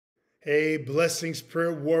Hey, blessings,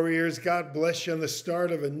 prayer warriors. God bless you on the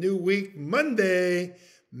start of a new week, Monday,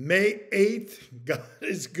 May 8th. God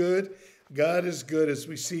is good. God is good. As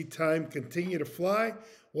we see time continue to fly,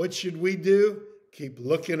 what should we do? Keep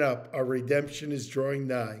looking up. Our redemption is drawing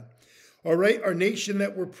nigh. All right, our nation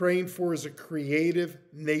that we're praying for is a creative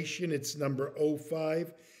nation. It's number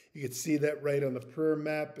 '05. You can see that right on the prayer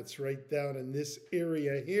map. It's right down in this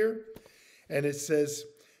area here. And it says,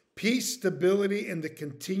 peace, stability, and the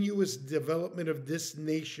continuous development of this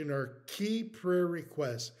nation are key prayer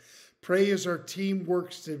requests. Pray as our team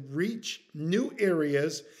works to reach new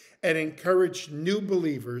areas and encourage new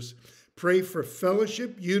believers. Pray for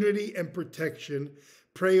fellowship, unity, and protection.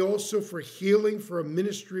 Pray also for healing for a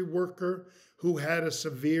ministry worker who had a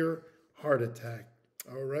severe heart attack.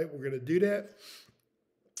 All right, we're going to do that.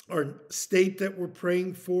 Our state that we're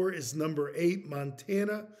praying for is number 8,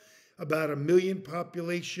 Montana. About 1 million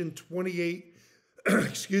population, 28,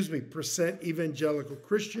 percent evangelical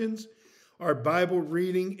Christians. Our Bible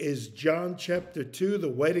reading is John chapter 2, the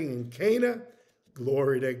wedding in Cana.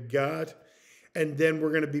 Glory to God. And then we're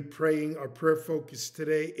going to be praying. Our prayer focus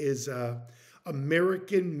today is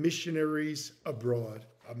American missionaries abroad.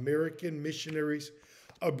 American missionaries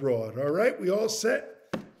abroad. All right, we all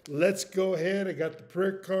set? Let's go ahead. I got the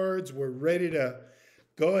prayer cards. We're ready to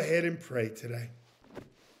go ahead and pray today.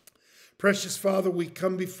 Precious Father, we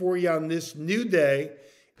come before you on this new day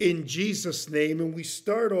in Jesus' name, and we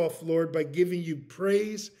start off, Lord, by giving you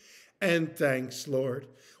praise and thanks, Lord.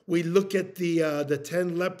 We look at the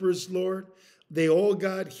 10 lepers, Lord. They all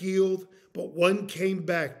got healed, but one came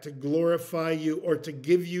back to glorify you or to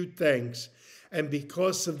give you thanks, and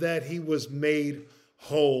because of that, he was made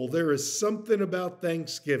whole. There is something about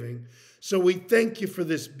Thanksgiving. So we thank you for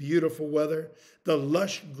this beautiful weather, the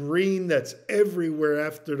lush green that's everywhere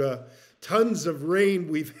after the tons of rain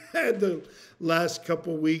we've had the last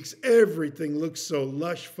couple weeks. Everything looks so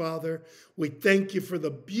lush, Father. We thank you for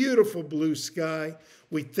the beautiful blue sky.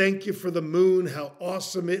 We thank you for the moon, how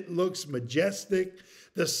awesome it looks, majestic.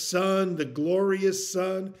 The sun, the glorious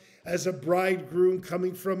sun, as a bridegroom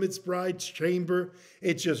coming from its bride's chamber.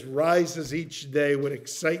 It just rises each day with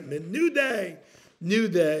excitement. New day, new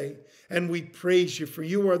day. And we praise you, for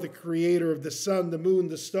you are the creator of the sun, the moon,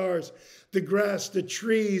 the stars, the grass, the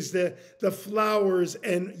trees, the flowers,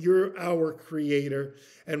 and you're our creator.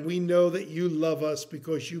 And we know that you love us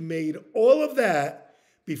because you made all of that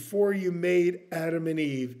before you made Adam and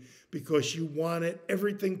Eve, because you wanted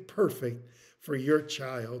everything perfect for your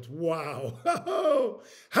child. Wow. Oh,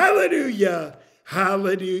 hallelujah,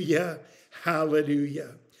 hallelujah,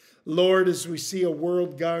 hallelujah. Lord, as we see a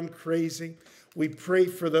world gone crazy, we pray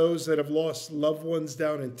for those that have lost loved ones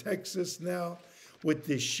down in Texas now with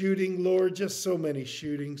this shooting, Lord, just so many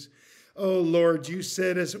shootings. Oh, Lord, you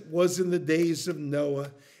said as it was in the days of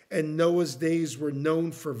Noah, and Noah's days were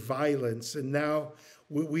known for violence, and now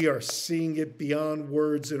we are seeing it beyond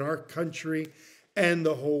words in our country and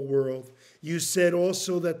the whole world. You said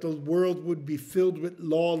also that the world would be filled with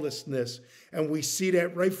lawlessness, and we see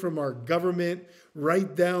that right from our government,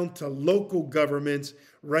 right down to local governments,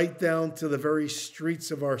 right down to the very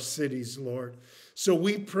streets of our cities, Lord. So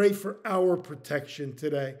we pray for our protection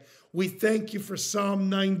today. We thank you for Psalm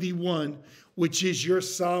 91, which is your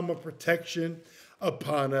psalm of protection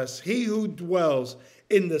upon us. He who dwells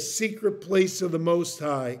in the secret place of the Most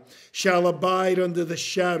High shall abide under the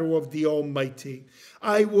shadow of the Almighty.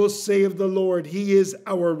 I will say of the Lord, he is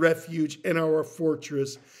our refuge and our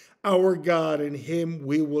fortress, our God, in him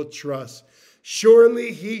we will trust.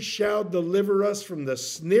 Surely he shall deliver us from the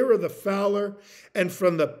snare of the fowler and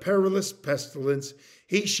from the perilous pestilence.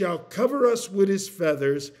 He shall cover us with his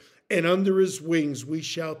feathers, and under his wings we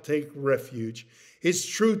shall take refuge. His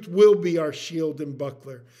truth will be our shield and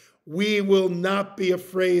buckler. We will not be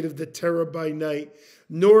afraid of the terror by night,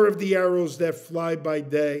 nor of the arrows that fly by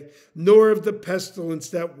day, nor of the pestilence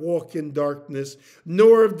that walk in darkness,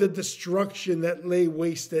 nor of the destruction that lay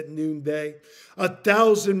waste at noonday.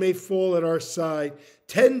 1,000 may fall at our side,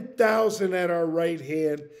 10,000 at our right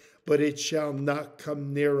hand, but it shall not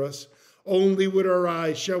come near us. Only with our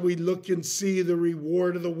eyes shall we look and see the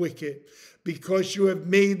reward of the wicked, because you have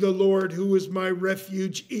made the Lord, who is my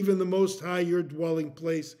refuge, even the Most High, your dwelling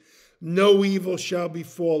place. No evil shall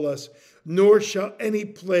befall us, nor shall any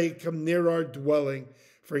plague come near our dwelling.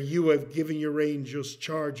 For you have given your angels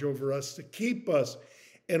charge over us to keep us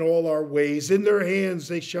in all our ways. In their hands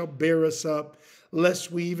they shall bear us up,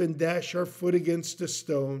 lest we even dash our foot against a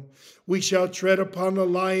stone. We shall tread upon the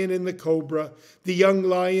lion and the cobra, the young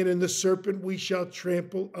lion and the serpent we shall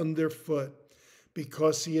trample underfoot.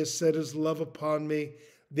 Because he has set his love upon me,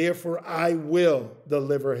 therefore I will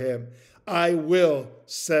deliver him. I will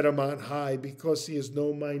set him on high because he has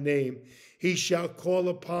known my name. He shall call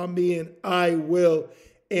upon me and I will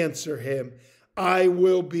answer him. I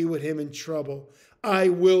will be with him in trouble. I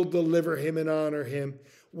will deliver him and honor him.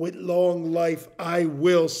 With long life, I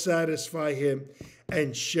will satisfy him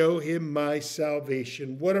and show him my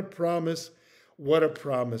salvation. What a promise. What a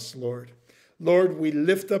promise, Lord. Lord, we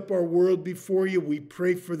lift up our world before you. We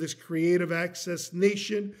pray for this Creative Access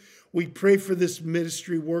Nation. We pray for this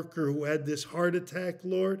ministry worker who had this heart attack,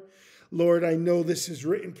 Lord. Lord, I know this is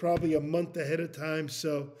written probably a month ahead of time,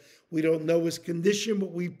 so we don't know his condition,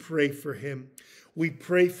 but we pray for him. We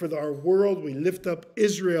pray for our world. We lift up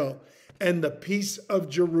Israel and the peace of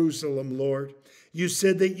Jerusalem, Lord. You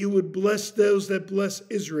said that you would bless those that bless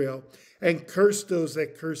Israel and curse those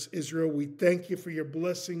that curse Israel. We thank you for your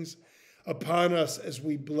blessings upon us as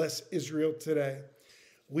we bless Israel today.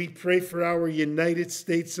 We pray for our United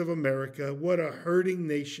States of America. What a hurting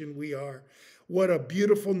nation we are. What a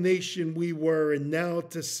beautiful nation we were. And now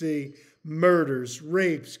to see murders,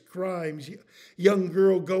 rapes, crimes, young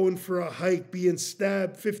girl going for a hike, being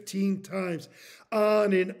stabbed 15 times.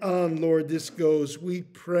 On and on, Lord, this goes. We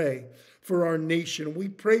pray for our nation. We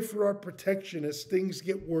pray for our protection as things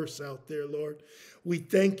get worse out there, Lord. We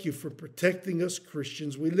thank you for protecting us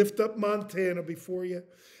Christians. We lift up Montana before you,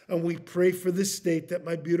 and we pray for this state that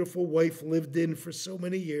my beautiful wife lived in for so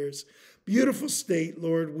many years. Beautiful state,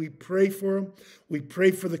 Lord. We pray for them. We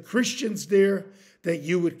pray for the Christians there, that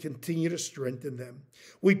you would continue to strengthen them.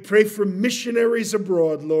 We pray for missionaries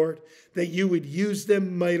abroad, Lord, that you would use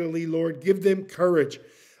them mightily, Lord. Give them courage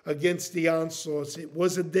against the onslaughts. It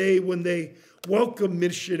was a day when they welcomed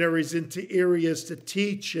missionaries into areas to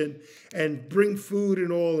teach and bring food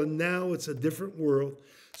and all, and now it's a different world.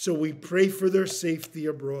 So we pray for their safety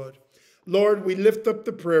abroad. Lord, we lift up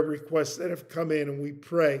the prayer requests that have come in, and we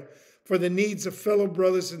pray for the needs of fellow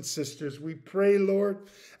brothers and sisters. We pray, Lord,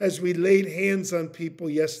 as we laid hands on people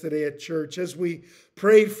yesterday at church, as we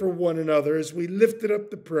prayed for one another, as we lifted up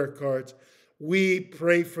the prayer cards, we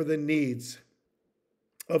pray for the needs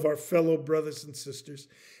of our fellow brothers and sisters.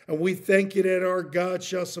 And we thank you that our God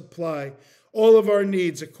shall supply all of our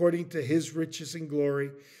needs according to his riches and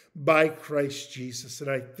glory by Christ Jesus. And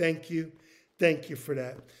I thank you for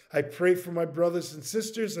that. I pray for my brothers and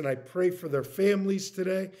sisters, and I pray for their families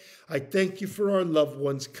today. I thank you for our loved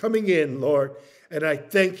ones coming in, Lord. And I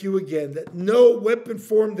thank you again that no weapon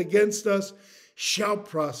formed against us shall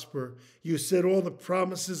prosper. You said all the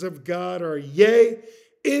promises of God are yea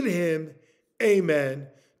in him. Amen.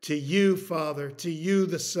 To you, Father, to you,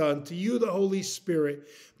 the Son, to you, the Holy Spirit,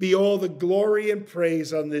 be all the glory and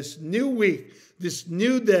praise on this new week, this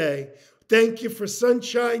new day. Thank you for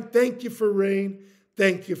sunshine. Thank you for rain.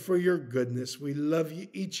 Thank you for your goodness. We love you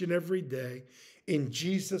each and every day. In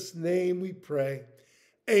Jesus' name we pray.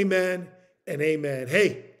 Amen and amen.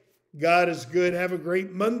 Hey, God is good. Have a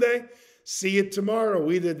great Monday. See you tomorrow,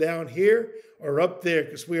 either down here or up there,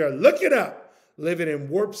 because we are looking up, living in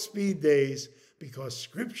warp speed days, because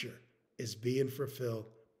Scripture is being fulfilled.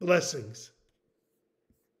 Blessings.